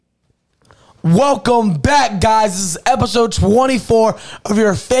Welcome back, guys. This is episode 24 of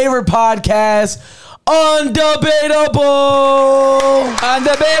your favorite podcast, Undebatable.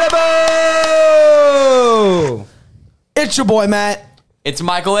 Undebatable. It's your boy, Matt. It's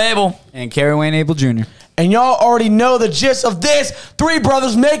Michael Abel. And Kerry Wayne Abel Jr. And y'all already know the gist of this. Three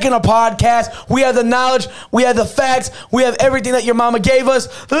brothers making a podcast. We have the knowledge. We have the facts. We have everything that your mama gave us.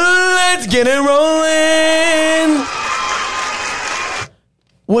 Let's get it rolling.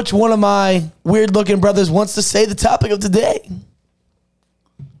 Which one of my weird-looking brothers wants to say the topic of today?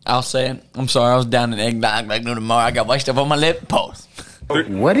 I'll say it. I'm sorry, I was down in eggnog like no tomorrow. I got white stuff on my lip. Pause.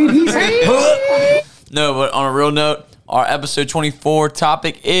 What did he say? No, but on a real note, our episode 24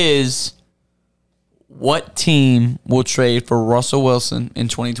 topic is what team will trade for Russell Wilson in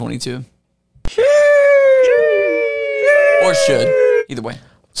 2022? Or should. Either way.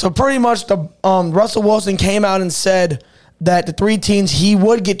 So pretty much the Russell Wilson came out and said that the three teams he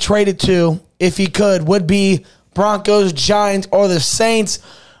would get traded to, if he could, would be Broncos, Giants, or the Saints.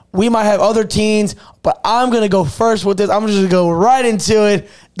 We might have other teams, but I'm going to go first with this. I'm just going to go right into it.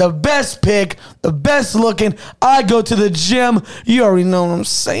 The best pick, the best looking. I go to the gym. You already know what I'm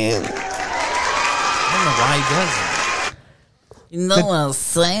saying. I don't know why he does it. You know what I'm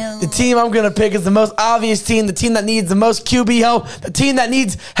saying? The team I'm going to pick is the most obvious team, the team that needs the most QB help, the team that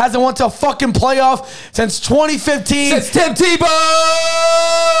hasn't won to a fucking playoff since 2015. It's Tim Tebow!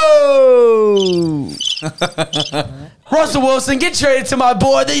 Russell Wilson, get traded to my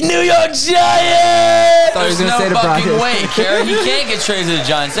boy, the New York Giants! Thought he was There's gonna no say the fucking Broncos. way, Kerry. He can't get traded to the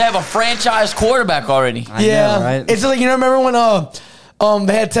Giants. They have a franchise quarterback already. I know, right? It's just like, you know, remember when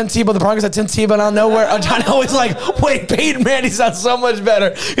they had Tim Tebow, the Broncos had Tim Tebow, and out of nowhere, Johnny always like, wait, Peyton Manning sounds so much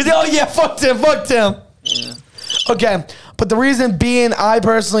better. He's like, oh yeah, fuck Tim. Yeah. Okay, but the reason being, I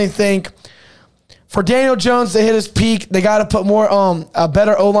personally think for Daniel Jones to hit his peak, they got to put more, a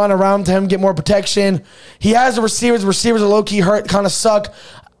better O-line around him, get more protection. He has the receivers. Receivers are low-key hurt, kind of suck.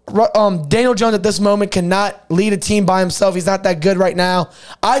 Daniel Jones at this moment cannot lead a team by himself. He's not that good right now.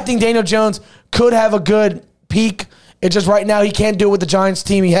 I think Daniel Jones could have a good peak. It's just right now he can't do it with the Giants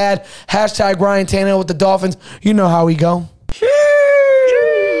team he had. Hashtag Ryan Tannehill with the Dolphins. You know how we go.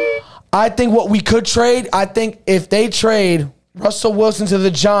 I think what we could trade, I think if they trade Russell Wilson to the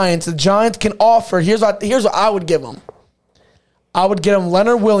Giants can offer, here's what I would give them. I would get him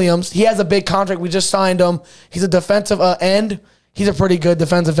Leonard Williams. He has a big contract. We just signed him. He's a defensive end. He's a pretty good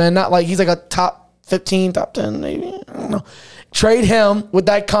defensive end. Not like he's like a top 15, top 10 maybe. I don't know. Trade him with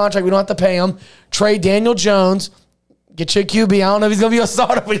that contract. We don't have to pay him. Trade Daniel Jones. Get your QB. I don't know if he's going to be a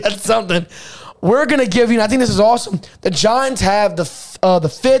starter, but that's something. We're going to give you, and I think this is awesome, the Giants have the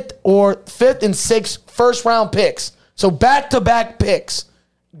fifth and sixth first-round picks. So back-to-back picks.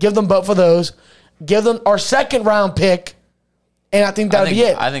 Give them both of those. Give them our second-round pick, and I think that would be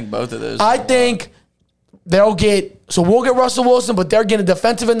it. I think both of those. I think we'll get Russell Wilson, but they're getting a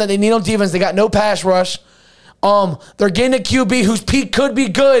defensive end that they need on defense. They got no pass rush. They're getting a QB whose peak could be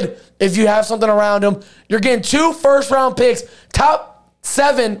good if you have something around him. You're getting 2 first-round picks, top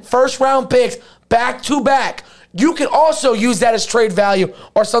 7 first-round picks, back-to-back. You can also use that as trade value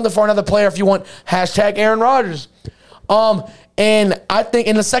or something for another player if you want. Hashtag Aaron Rodgers. And I think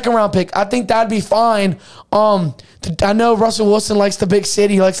in the second-round pick, I think that'd be fine. I know Russell Wilson likes the big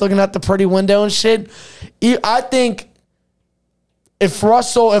city. He likes looking out the pretty window and shit. I think if the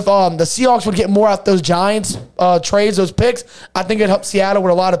Seahawks would get more out those Giants trades, those picks, I think it'd help Seattle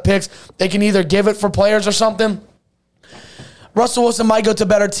with a lot of picks. They can either give it for players or something. Russell Wilson might go to a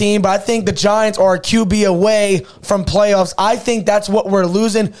better team, but I think the Giants are a QB away from playoffs. I think that's what we're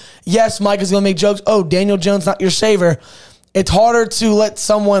losing. Yes, Mike is going to make jokes. Oh, Daniel Jones not your savior. It's harder to let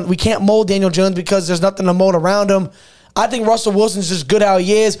someone – we can't mold Daniel Jones because there's nothing to mold around him. I think Russell Wilson's just good how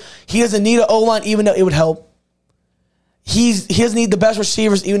he is. He doesn't need an O-line even though it would help. He doesn't need the best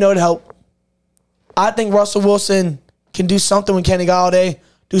receivers even though it would help. I think Russell Wilson can do something with Kenny Golladay,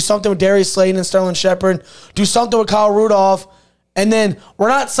 do something with Darius Slayton and Sterling Shepard, do something with Kyle Rudolph. And then we're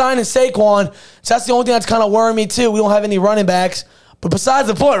not signing Saquon, so that's the only thing that's kind of worrying me too. We don't have any running backs. But besides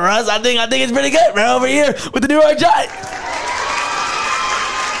the point, Russ, I think it's pretty good right over here with the New York Giants.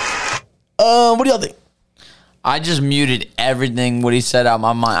 What do y'all think? I just muted everything what he said out of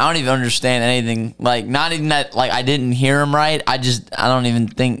my mind. I don't even understand anything. Like, not even that, like, I didn't hear him right. I don't even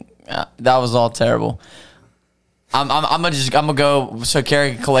think that was all terrible. I'm gonna go so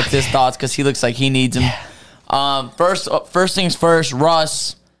Kerry can collect his thoughts because he looks like he needs him. First things first,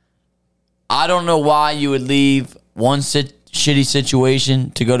 Russ. I don't know why you would leave one shitty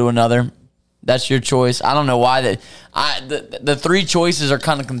situation to go to another. That's your choice. I don't know why the three choices are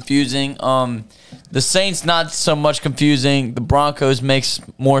kind of confusing. The Saints not so much confusing. The Broncos makes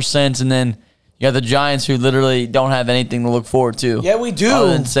more sense, and then You have the Giants who literally don't have anything to look forward to. Yeah, we do.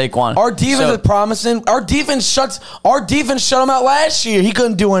 Other than Saquon. Our defense So- is promising. Our defense shut him out last year. He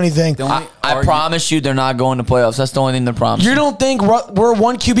couldn't do anything. I promise you they're not going to playoffs. That's the only thing they're promising. You don't think we're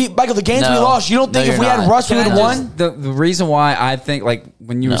one QB? Michael, the games we No. lost, you don't think No, if we you're had not. Russ, we would Can have I won? just- The reason why I think, like,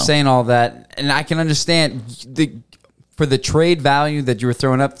 when you were No. saying all that, and I can understand for the trade value that you were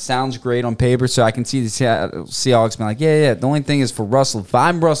throwing up, sounds great on paper. So I can see the Seahawks being like, yeah. The only thing is for Russell, if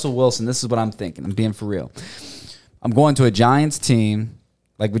I'm Russell Wilson, this is what I'm thinking. I'm being for real. I'm going to a Giants team,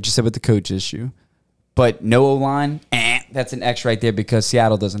 like what you said with the coach issue, but no O-line. That's an X right there because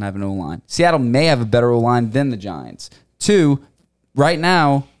Seattle doesn't have an O-line. Seattle may have a better O-line than the Giants. 2, right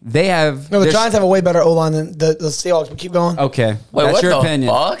now, they have... No, the Giants have a way better O-line than the Seahawks, but keep going. Okay. Wait, that's what your the opinion.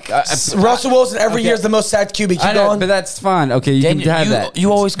 fuck? Russell Wilson every Okay. year is the most sacked QB. Keep I know, going. but that's fine. Okay, you Daniel, can have that.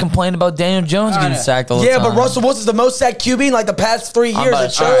 you always complain about Daniel Jones I getting know. sacked all the Yeah, time. but Russell Wilson's the most sacked QB in like the past 3 years. about It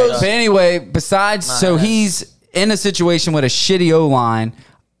to- shows. all right, But anyway, besides, so that's- he's in a situation with a shitty O-line.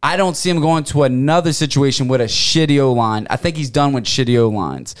 I don't see him going to another situation with a shitty O-line. I think he's done with shitty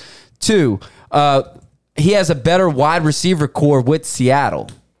O-lines. 2, he has a better wide receiver core with Seattle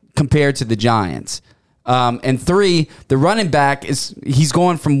compared to the Giants. And 3, the running back he's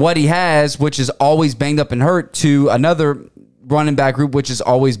going from what he has, which is always banged up and hurt, to another running back group, which is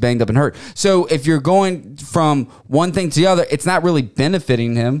always banged up and hurt. So if you're going from one thing to the other, it's not really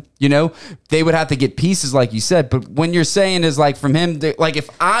benefiting him. You know, they would have to get pieces, like you said. But when you're saying is like from him, like if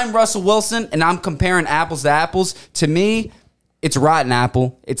I'm Russell Wilson and I'm comparing apples to apples, to me, it's rotten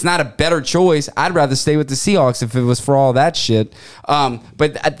apple. It's not a better choice. I'd rather stay with the Seahawks if it was for all that shit.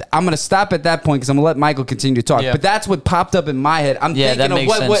 But I'm going to stop at that point because I'm going to let Michael continue to talk. Yeah. But that's what popped up in my head. I'm Yeah, that thinking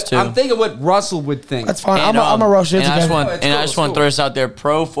makes of sense, too. I'm thinking what Russell would think. That's fine. And, I'm a rush it and I just again. want, No, it's and cool, I just it's want cool. to throw this out there.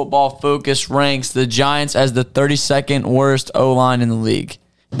 Pro Football Focus ranks the Giants as the 32nd worst O-line in the league.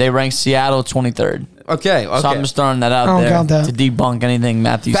 They rank Seattle 23rd. Okay. So I'm just throwing that out I don't there count that. to debunk anything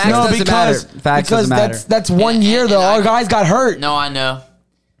Matthew Facts said. No, doesn't because matter. Facts because doesn't matter. that's one And- year and though. I- Our guys got hurt. No, I know.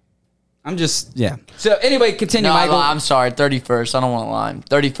 I'm just, yeah. So anyway, continue, No, Michael. I'm sorry. 31st. I don't want to lie.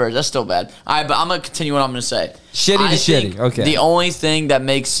 31st. That's still bad. All right, but I'm going to continue what I'm going to say. Shitty to I shitty. think Okay. The only thing that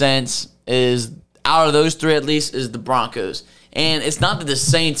makes sense is, out of those 3 at least, is the Broncos. And it's not that the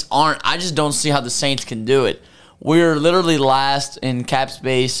Saints aren't. I just don't see how the Saints can do it. We're literally last in cap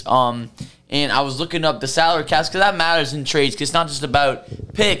space. And I was looking up the salary caps because that matters in trades because it's not just about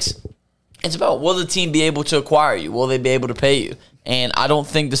picks. It's about, will the team be able to acquire you? Will they be able to pay you? And I don't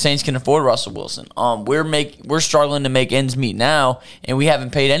think the Saints can afford Russell Wilson. We're struggling to make ends meet now, and we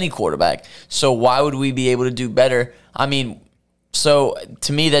haven't paid any quarterback. So why would we be able to do better? I mean, so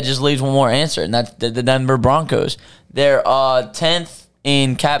to me that just leaves one more answer, and that's the Denver Broncos. They're 10th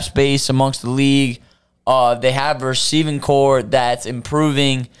in cap space amongst the league. They have a receiving core that's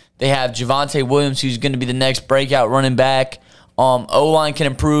improving. They have Javonte Williams, who's going to be the next breakout running back. O-line can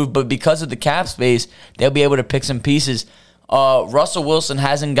improve, but because of the cap space, they'll be able to pick some pieces. Russell Wilson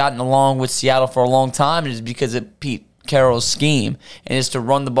hasn't gotten along with Seattle for a long time, and it's because of Pete Carroll's scheme, and it's to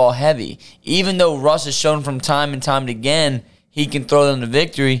run the ball heavy. Even though Russ has shown from time and time again he can throw them to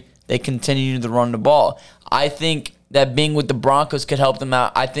victory, they continue to run the ball. I think that being with the Broncos could help them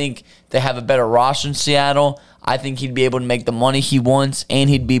out. I think they have a better roster in Seattle. I think he'd be able to make the money he wants, and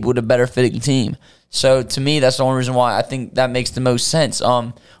he'd be with a better fitting team. So to me, that's the only reason why I think that makes the most sense.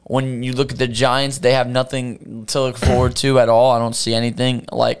 When you look at the Giants, they have nothing to look forward to at all. I don't see anything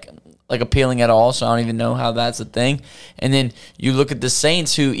like appealing at all, so I don't even know how that's a thing. And then you look at the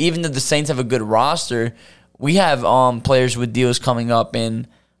Saints, who, even though the Saints have a good roster, we have players with deals coming up, and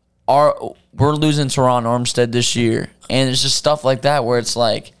we're losing Teron Armstead this year. And it's just stuff like that where it's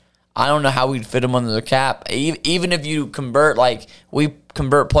like, I don't know how we'd fit them under the cap. Even if you convert, like, we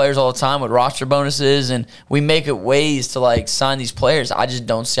convert players all the time with roster bonuses, and we make it ways to, like, sign these players. I just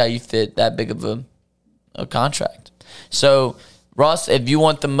don't see how you fit that big of a contract. So, Russ, if you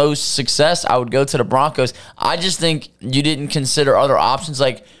want the most success, I would go to the Broncos. I just think you didn't consider other options.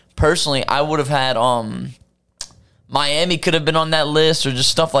 Like, personally, I would have had Miami could have been on that list, or just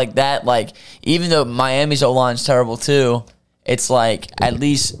stuff like that. Like, even though Miami's O-line's terrible too, it's like at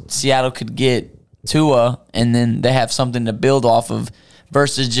least Seattle could get Tua, and then they have something to build off of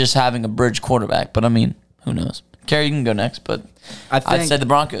versus just having a bridge quarterback. But I mean, who knows? Kerry, you can go next, but I'd say the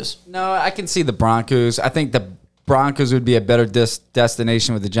Broncos. No, I can see the Broncos. I think the Broncos would be a better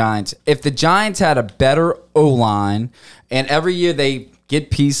destination with the Giants. If the Giants had a better O-line, and every year they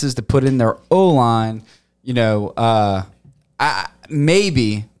get pieces to put in their O-line, you know,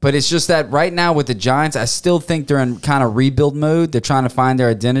 maybe. But it's just that right now with the Giants, I still think they're in kind of rebuild mode. They're trying to find their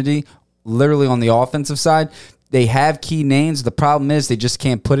identity, literally on the offensive side. they have key names. The problem is they just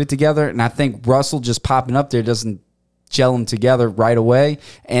can't put it together. And I think Russell just popping up there doesn't gel them together right away.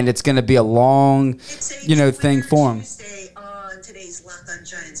 And it's going to be a long, thing for him. On today's Locked On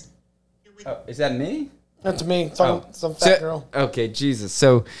Giants. Oh, is that me? That's me. Some fat girl. Okay, Jesus.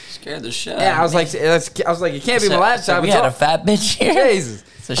 So Scared the shit. yeah, I was like, it can't be my laptop. We had a fat bitch here. Jesus.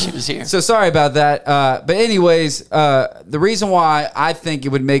 So she was here. So sorry about that. But anyways, the reason why I think it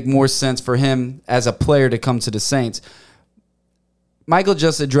would make more sense for him as a player to come to the Saints, Michael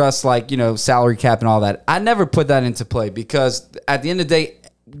just addressed salary cap and all that. I never put that into play because at the end of the day,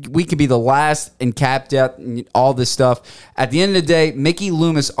 we could be the last in cap depth and all this stuff. At the end of the day, Mickey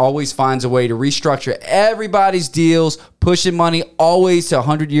Loomis always finds a way to restructure everybody's deals, pushing money always to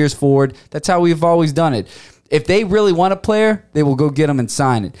 100 years forward. That's how we've always done it. If they really want a player, they will go get him and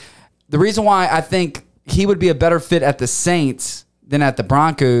sign it. The reason why I think he would be a better fit at the Saints than at the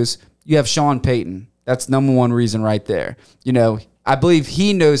Broncos, you have Sean Payton. That's number one reason right there. I believe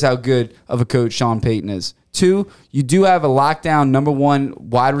he knows how good of a coach Sean Payton is. 2, you do have a lockdown number 1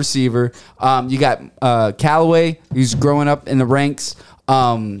 wide receiver. You got Callaway, who's growing up in the ranks.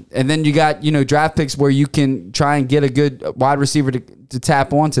 And then you got, draft picks where you can try and get a good wide receiver to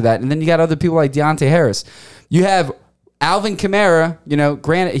tap onto that. And then you got other people like Deontay Harris. You have Alvin Kamara,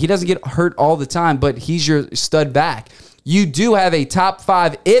 granted, he doesn't get hurt all the time, but he's your stud back. You do have a top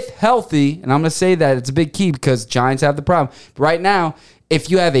 5, if healthy, and I'm going to say that it's a big key because Giants have the problem. But right now, if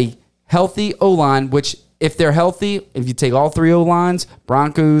you have a healthy O-line, which if they're healthy, if you take all 3 O-lines,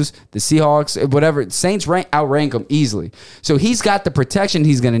 Broncos, the Seahawks, whatever, Saints outrank them easily. So he's got the protection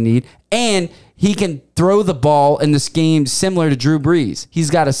he's going to need, and he can throw the ball in the scheme similar to Drew Brees.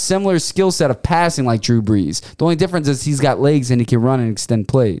 He's got a similar skill set of passing like Drew Brees. The only difference is he's got legs and he can run and extend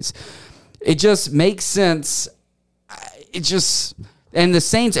plays. It just makes sense. And the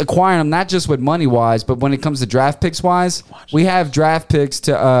Saints acquiring him, not just with money-wise, but when it comes to draft picks-wise, we have draft picks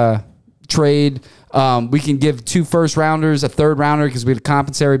to trade. We can give 2 first-rounders, a third-rounder because we had a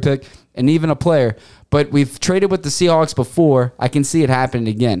compensatory pick, and even a player. But we've traded with the Seahawks before. I can see it happening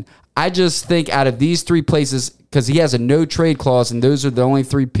again. I just think out of these 3 places, because he has a no-trade clause, and those are the only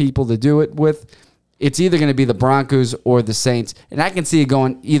 3 people to do it with, it's either going to be the Broncos or the Saints. And I can see it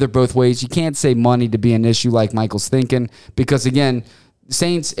going either both ways. You can't say money to be an issue like Michael's thinking because, again,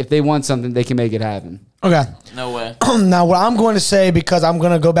 Saints, if they want something, they can make it happen. Okay. No way. Now, what I'm going to say, because I'm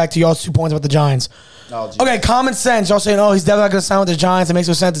going to go back to y'all's 2 points about the Giants. Okay, common sense. Y'all saying, he's definitely not going to sign with the Giants. It makes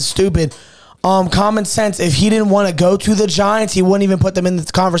no sense. It's stupid. Common sense. If he didn't want to go to the Giants, he wouldn't even put them in this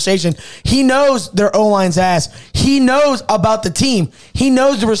conversation. He knows their O-line's ass. He knows about the team. He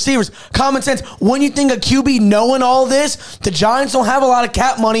knows the receivers. Common sense. When you think a QB knowing all this, the Giants don't have a lot of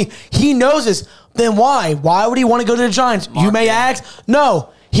cap money. He knows this. Then why? Why would he want to go to the Giants? You may ask.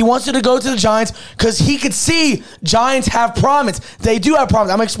 No. He wants you to go to the Giants because he could see Giants have promise. They do have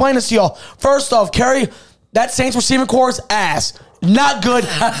promise. I'm going to explain this to y'all. First off, Kerry, that Saints receiving core is ass. Not good.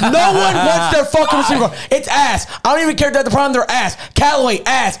 No one wants their fucking receiving core. It's ass. I don't even care if they're the problem. They're ass. Callaway,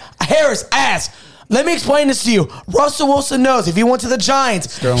 ass. Harris, ass. Let me explain this to you. Russell Wilson knows if he went to the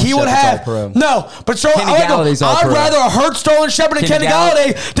Giants, he would have no. But I'd rather hurt Sterling Shepard and Kenny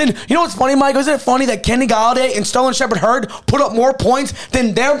Galladay than you know what's funny, Mike? Isn't it funny that Kenny Galladay and Sterling Shepard put up more points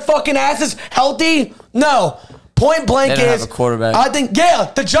than their fucking asses healthy? No. Point blank they don't is have a quarterback. I think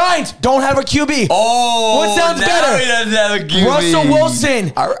the Giants don't have a QB. Oh, what sounds better? He doesn't have a QB. Russell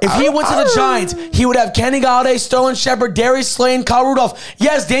Wilson. If he went to the Giants, he would have Kenny Galladay, Sterling Shepard, Darius Slay, and Kyle Rudolph.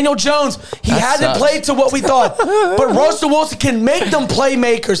 Yes, Daniel Jones. He hasn't played to what we thought, but Russell Wilson can make them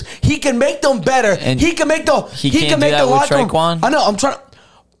playmakers. He can make them better. And he can make the locker room. I know.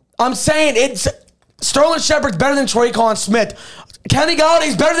 I'm saying it's Sterling Shepard's better than Traquan Smith. Kenny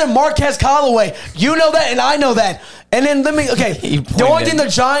Galladay's better than Marquez Callaway. You know that, and I know that. And then the only thing the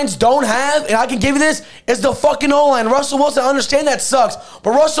Giants don't have, and I can give you this, is the fucking O-line. Russell Wilson, I understand that sucks.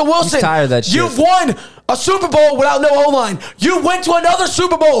 But Russell Wilson, you've won a Super Bowl without no O-line. You went to another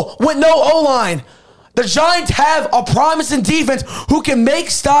Super Bowl with no O-line. The Giants have a promising defense who can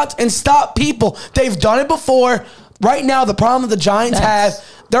make stops and stop people. They've done it before. Right now, the problem that the Giants have,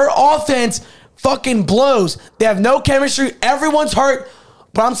 their offense fucking blows. They have no chemistry. Everyone's hurt.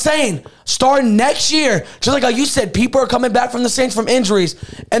 But I'm saying, starting next year, just like how you said, people are coming back from the Saints from injuries.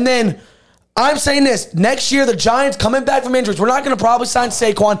 And then I'm saying this, next year, the Giants coming back from injuries. We're not going to probably sign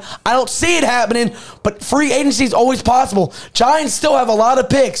Saquon. I don't see it happening, but free agency is always possible. Giants still have a lot of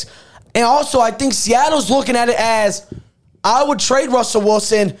picks. And also, I think Seattle's looking at it as, I would trade Russell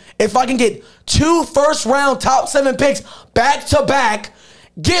Wilson if I can get 2 first-round top 7 picks back-to-back.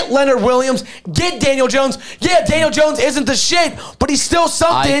 Get Leonard Williams. Get Daniel Jones. Yeah, Daniel Jones isn't the shit, but he's still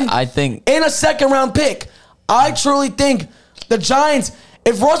something. I think in a second-round pick. I truly think the Giants,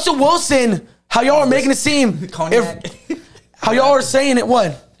 if Russell Wilson, how y'all are making it seem, how y'all are saying it,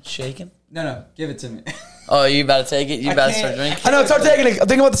 what? Shaking? No, give it to me. Oh, you about to take it? You about to start drinking? I know, start taking it. I'm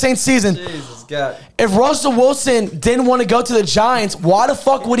thinking about the Saints season. Jesus God. If Russell Wilson didn't want to go to the Giants, why the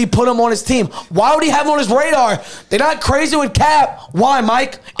fuck would he put him on his team? Why would he have him on his radar? They're not crazy with Cap. Why,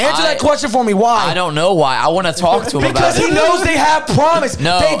 Mike? Answer that question for me. Why? I don't know why. I want to talk to him Because about he it. knows they have promise.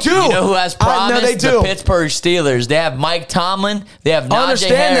 No, they do. You know who has promise? No, they do. The Pittsburgh Steelers. They have Mike Tomlin. They have Najee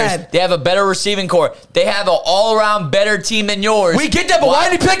understand Harris. that. They have a better receiving core. They have an all-around better team than yours. We get that, but why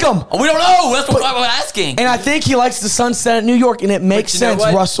did he pick him? We don't know. That's what I'm asking. And I think he likes the sunset at New York, and it makes You know sense,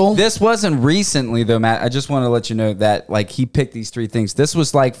 what? Russell. This wasn't recently, though, Matt. I just want to let you know that, like, he picked these three things. This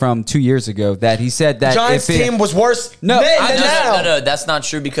was, like, from 2 years ago that he said that Giants if it, team was worse No, then I than just- now. No, that's not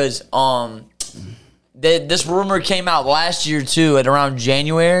true because this rumor came out last year too at around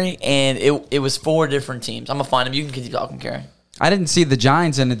January, and it was 4 different teams. I'm gonna find them. You can keep talking, Kerry. I didn't see the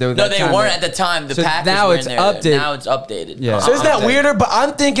Giants in it, though. No, that they time. weren't at the time. The So Packers now were it's in there. updated. Now it's updated. Yeah. So isn't that Okay. weirder? But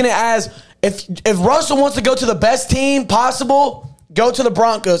I'm thinking it as if Russell wants to go to the best team possible, go to the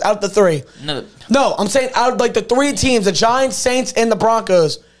Broncos out of the 3. No, I'm saying out of like the 3 teams, the Giants, Saints, and the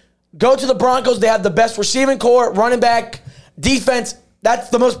Broncos, go to the Broncos. They have the best receiving core, running back, defense. That's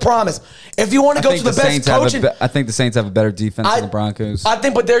the most promise. If you want to go to the best coaching, I think the Saints have a better defense than the Broncos. I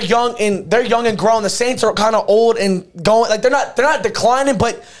think, but they're young and grown. The Saints are kind of old and going like they're not declining,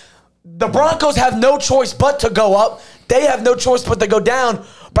 but the Broncos have no choice but to go up. They have no choice but to go down.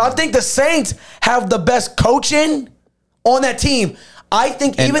 But I think the Saints have the best coaching on that team. I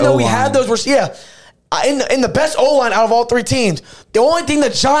think And even though we O-line. have those, in the best O-line out of all 3 teams, the only thing the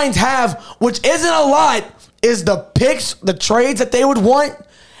Giants have, which isn't a lot, is the picks, the trades that they would want,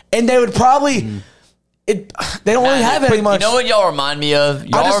 and they would probably. They don't really have any much. You know what y'all remind me of?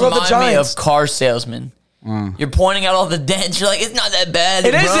 Y'all just love the remind me Giants. of car salesmen. You're pointing out all the dents. You're like, it's not that bad.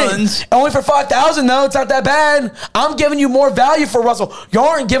 It runs. isn't. Only for 5,000 though. It's not that bad. I'm giving you more value for Russell. Y'all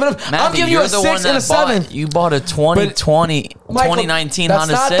aren't giving him. I'm Matthew, giving you you're a the one 6 and a that bought. 7. You bought a 2020, Michael, 2019 that's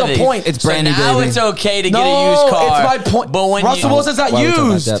Honda not the Civic. point. It's So brand new, now baby. it's okay to get a No, used car. it's my point. But when Russell you, Wilson's not Why are we talking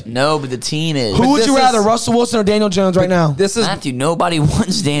about used. that? no, but the team is. Who would this you is- rather, Russell Wilson or Daniel Jones right now? This is Matthew, nobody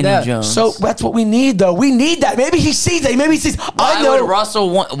wants Daniel Yeah, Jones. So that's what we need, though. We need that. Maybe he sees it. Maybe he sees. why I know would Russell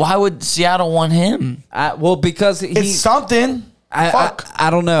want? Why would Seattle want him? well because it's he. something. Fuck. I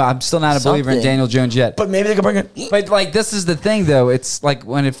don't know. I'm still not a believer in Something. Daniel Jones yet. But maybe they could bring it. But like this is the thing though. It's like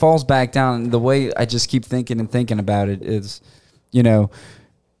when it falls back down, the way I just keep thinking and thinking about it is, you know,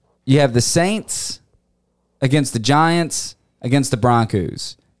 you have the Saints against the Giants against the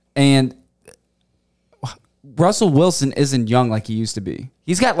Broncos. And Russell Wilson isn't young like he used to be.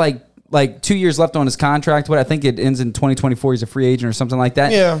 He's got like 2 years left on his contract. What I think it ends in 2024. He's a free agent or something like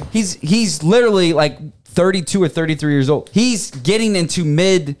that. Yeah. He's literally like 32 or 33 years old. He's getting into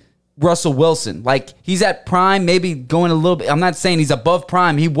mid Russell Wilson. Like he's at prime, maybe going a little bit. I'm not saying he's above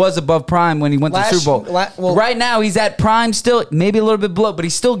prime. He was above prime when he went to the Super Bowl. Right now he's at prime still, maybe a little bit below, but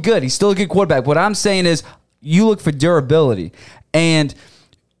he's still good. He's still a good quarterback. What I'm saying is you look for durability. And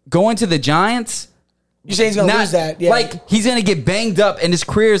going to the Giants, You say he's going to lose that. Yeah. like he's going to get banged up and his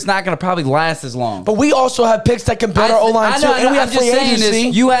career is not going to probably last as long. But we also have picks that can build our O-line too. And we have free agency.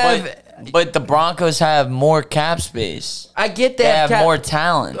 you have... But the Broncos have more cap space. I get They that. have more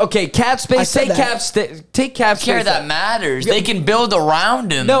talent. Okay, cap I space. said Take that. take cap Care space. that matters. They can build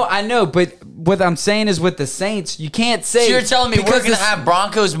around him. No, I know, but what I'm saying is with the Saints, you can't say. So you're telling me we're because going to the- have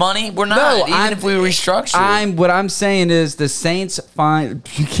Broncos money? We're not. No, even if we restructure. What I'm saying is the Saints find.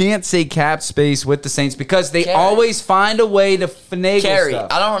 You can't say cap space with the Saints because they Kerry. always find a way to finagle Kerry,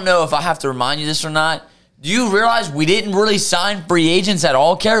 stuff. I don't know if I have to remind you this or not. Do you realize we didn't really sign free agents at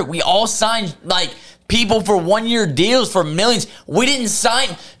all, Kerry? We all signed like people for 1-year deals for millions. We didn't sign.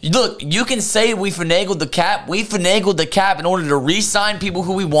 Look, you can say we finagled the cap. We finagled the cap in order to re-sign people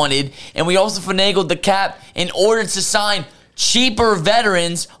who we wanted, and we also finagled the cap in order to sign cheaper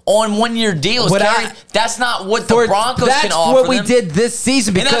veterans on 1-year deals. What Kerry, I- that's not what the Broncos can offer. That's what we them. did this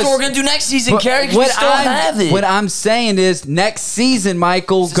season. And Because that's what we're going to do next season, But Kerry, because we still have it. What I'm saying is next season,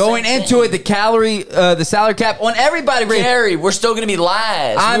 Michael, the going same into thing. it, the salary cap on everybody. Kerry, we're still going to be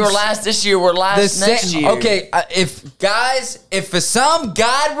last. We were last this year. We're last next year. Okay, if for some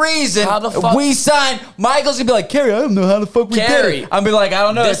God reason How the fuck- we sign, Michael's gonna be like, Kerry, I don't know how the fuck we Kerry, did it. I'll be like, I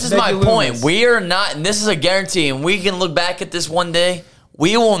don't know. This is my point. We are not, and this is a guarantee, and we can look back at this one day.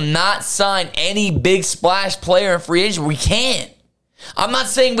 We will not sign any big splash player in free agent. We can't. I'm not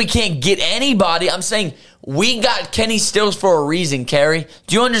saying we can't get anybody. I'm saying We got Kenny Stills for a reason, Kerry.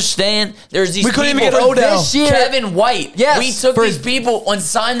 Do you understand? There's these We couldn't people. even get Odell. This year- Kevin White. Yes, we took for- these people and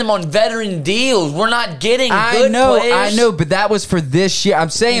signed them on veteran deals. We're not getting I good players. I know, but that was for this year.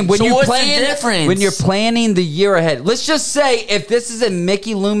 I'm saying when So you what's the plan, difference? when you're planning the year ahead. Let's just say if this is in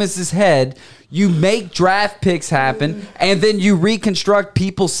Mickey Loomis's head, you make draft picks happen, and then you reconstruct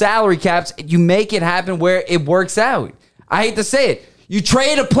people's salary caps. You make it happen where it works out. I hate to say it. You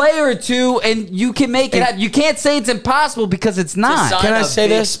trade a player or two, and you can make it happen. You can't say it's impossible because it's not. sign Can I a say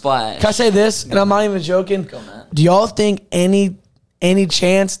big this? splash. Can I say this? And I'm not even joking. man. Do y'all think any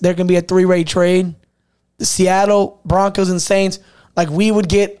chance there can be a 3-way trade? The Seattle Broncos and Saints, like we would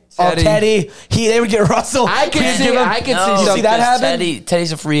get Teddy. They would get Russell. I can Can't see. give him- I can No, see. You see something. that because happen?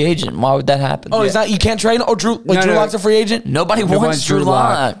 Teddy's a free agent. Why would that happen? Oh, he's not. You can't trade him. Oh, Drew. Like No, Drew no. Lock's a free agent. Nobody No wants one's Drew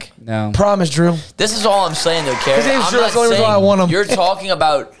Lock. No. Promise, Drew. This is all I'm saying, though, Kerry. His name's I'm Drew. not That's the only reason saying why I want him. You're talking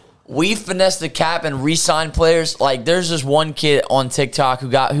about we finessed the cap and re-signed players. Like, there's this one kid on TikTok who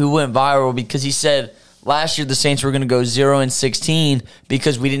went viral because he said last year the Saints were going to go 0-16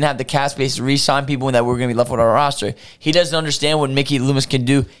 because we didn't have the cap space to re-sign people that were going to be left with our roster. He doesn't understand what Mickey Loomis can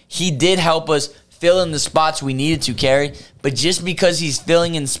do. He did help us fill in the spots we needed to, Kerry. But just because he's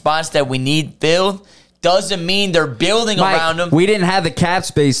filling in spots that we need filled doesn't mean they're building around him. We didn't have the cap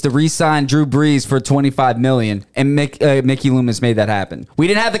space to re-sign Drew Brees for $25 million, and Mickey Loomis made that happen. We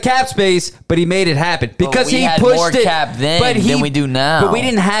didn't have the cap space, but he made it happen because we he had pushed more it. cap then than we do now. But we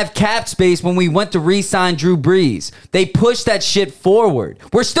didn't have cap space when we went to re-sign Drew Brees. They pushed that shit forward.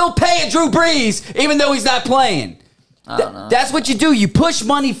 We're still paying Drew Brees even though he's not playing. That's what you do. You push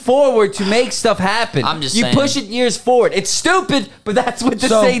money forward to make stuff happen. I'm just you saying. push it years forward. It's stupid, but that's what the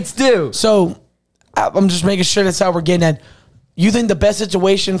Saints do. So I'm just making sure that's how we're getting at. You think the best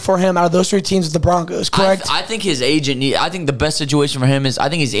situation for him out of those 3 teams is the Broncos, correct? I think his agent. I think the best situation for him is. I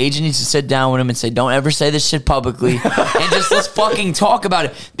think his agent needs to sit down with him and say, "Don't ever say this shit publicly, and just let's fucking talk about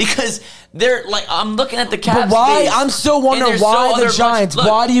it." Because they're like, I'm looking at the cap. But why? space, I'm still wondering and there's why the other Giants. Look,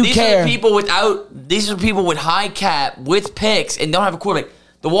 Why do you these care? Are people without. These are people with high cap, with picks, and don't have a quarterback.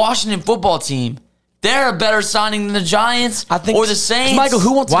 The Washington football team. They're a better signing than the Giants I think, or the Saints. Michael,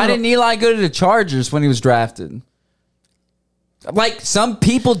 who wants? Why to didn't Eli go to the Chargers when he was drafted? Like, some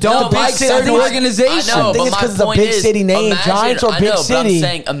people don't like certain organizations. I know, I think but it's my 'cause it's a point big is, city name. Giants are I big know, but I'm city.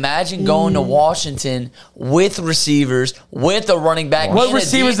 saying, imagine going to Washington with receivers, with a running back. What and a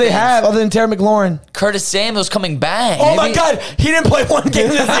receivers they defense. have other than Terry McLaurin? Curtis Samuel's coming back. Oh my God, he didn't play one game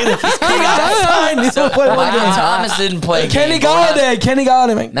this season. He got signed. He didn't play one Michael game. Thomas didn't play. a Kenny game, but we're not- Galladay. Kenny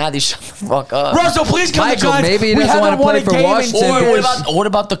Galladay. Nah, these shut the fuck up. Russell, please come to Michael, Giants. maybe he We doesn't haven't wanna won play a for game in Washington. Or years. what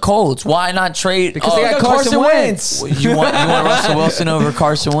about the Colts? Why not trade? Because they got Carson Wentz. You want Russell Wilson over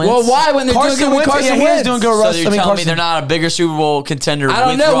Carson Wentz? Well, why when they're Carson doing good with Wentz, Carson yeah, he is Wentz? doing good. So Russ, you're I mean, telling me Carson. they're not a bigger Super Bowl contender? I don't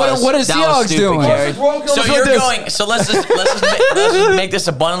with know. Russ? What are That was Seahawks stupid, doing? Gary. Carson's So broken. you're Let's do going. So let's just make this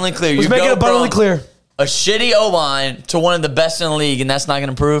abundantly clear. Let's You make go it abundantly from clear. a shitty O-line to one of the best in the league, and that's not going to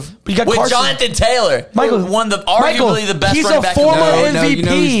improve. But you got with Carson. Jonathan Taylor, Michael, one of the Michael, arguably the best he's running a back in the former league. No, you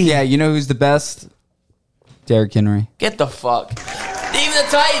know MVP. you know who's the best? Derrick Henry. Get the fuck. Even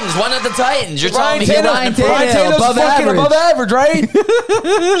the Titans. Why not the Titans? You're telling me Tannehill- he wasn't Ryan improved? Ryan Tannehill, Tannehill's above fucking average. above average, right?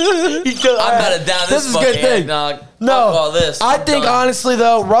 I'm better down This this is a good fucking thing. eggnog. No, Fuck all this. I I'm think done. honestly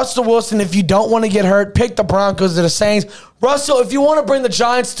though, Russell Wilson, if you don't want to get hurt, pick the Broncos or the Saints. Russell, if you want to bring the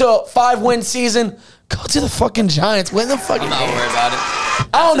Giants to a 5-win season, go to the fucking Giants. Win the fucking I'm not game. worried about it.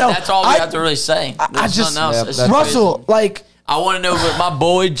 I don't know. That's all we have to really say. I There's just nothing else. Yep, It's that's just Russell, crazy. like I want to know what my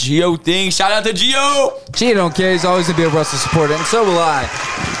boy Gio thinks. Shout out to Gio. Gee, don't care. He's always going to be a Russell supporter, and so will I.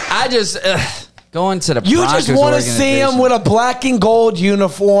 I just... going to the you Broncos just want to see him with a black and gold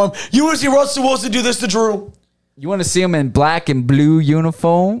uniform. You want to see Russell Wilson do this to Drew? You want to see him in black and blue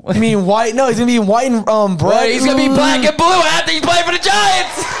uniform? I mean white? No, he's gonna be white and Right, bright. he's going to be black and blue after he's playing for the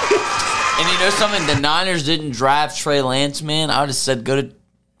Giants. And you know something? The Niners didn't draft Trey Lance, man. I would have said go to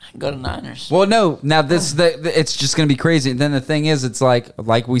Niners. Well, no. Now it's just going to be crazy. And then the thing is, it's like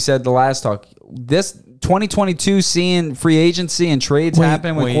we said the last talk. This 2022, seeing free agency and trades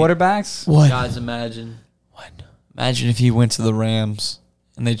happen with quarterbacks. What? Guys, imagine. What? Imagine if he went to the Rams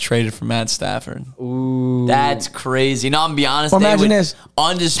and they traded for Matt Stafford. Ooh. That's crazy. No, I'm gonna be honest. Or They imagine would this.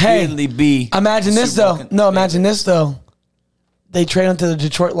 undisputedly be. Imagine this Super Bowl though. No, imagine this though. They trade him to the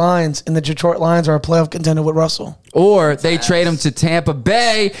Detroit Lions, and the Detroit Lions are a playoff contender with Russell. Or they trade him to Tampa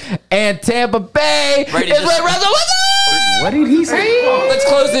Bay, and Tampa Bay Brady is just- with Russell Wilson. What did he say? Let's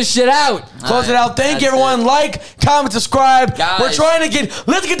close this shit out. Close it out. Thank you, That's everyone. it. Like, comment, subscribe. Guys. We're trying to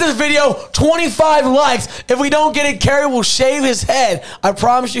let's get this video 25 likes. If we don't get it, Kerry will shave his head. I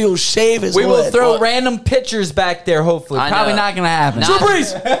promise you, he'll shave his We will head. throw random pictures back there, hopefully. I Probably know. not going to happen. Not- Drew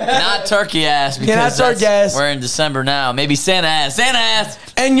Brees. Not turkey ass. Because not turkey ass. We're in December now. Maybe Santa ass. Santa ass.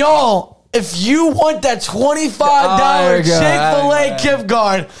 And y'all, if you want that $25 there you go. Chick-fil-A gift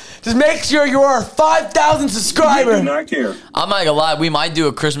card, just make sure you are a 5,000 subscriber. I'm not gonna lie. We might do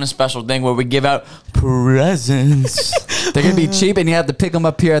a Christmas special thing where we give out presents. They're going to be cheap, and you have to pick them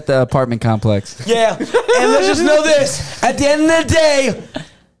up here at the apartment complex. Yeah. And let's just know this. At the end of the day,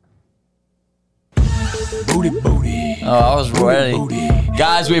 Oh, I was ready.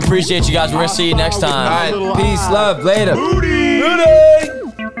 Guys, we appreciate you guys. We're gonna see you next time. All right, peace, love, later.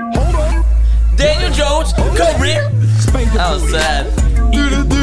 Daniel Jones, come here. That was sad.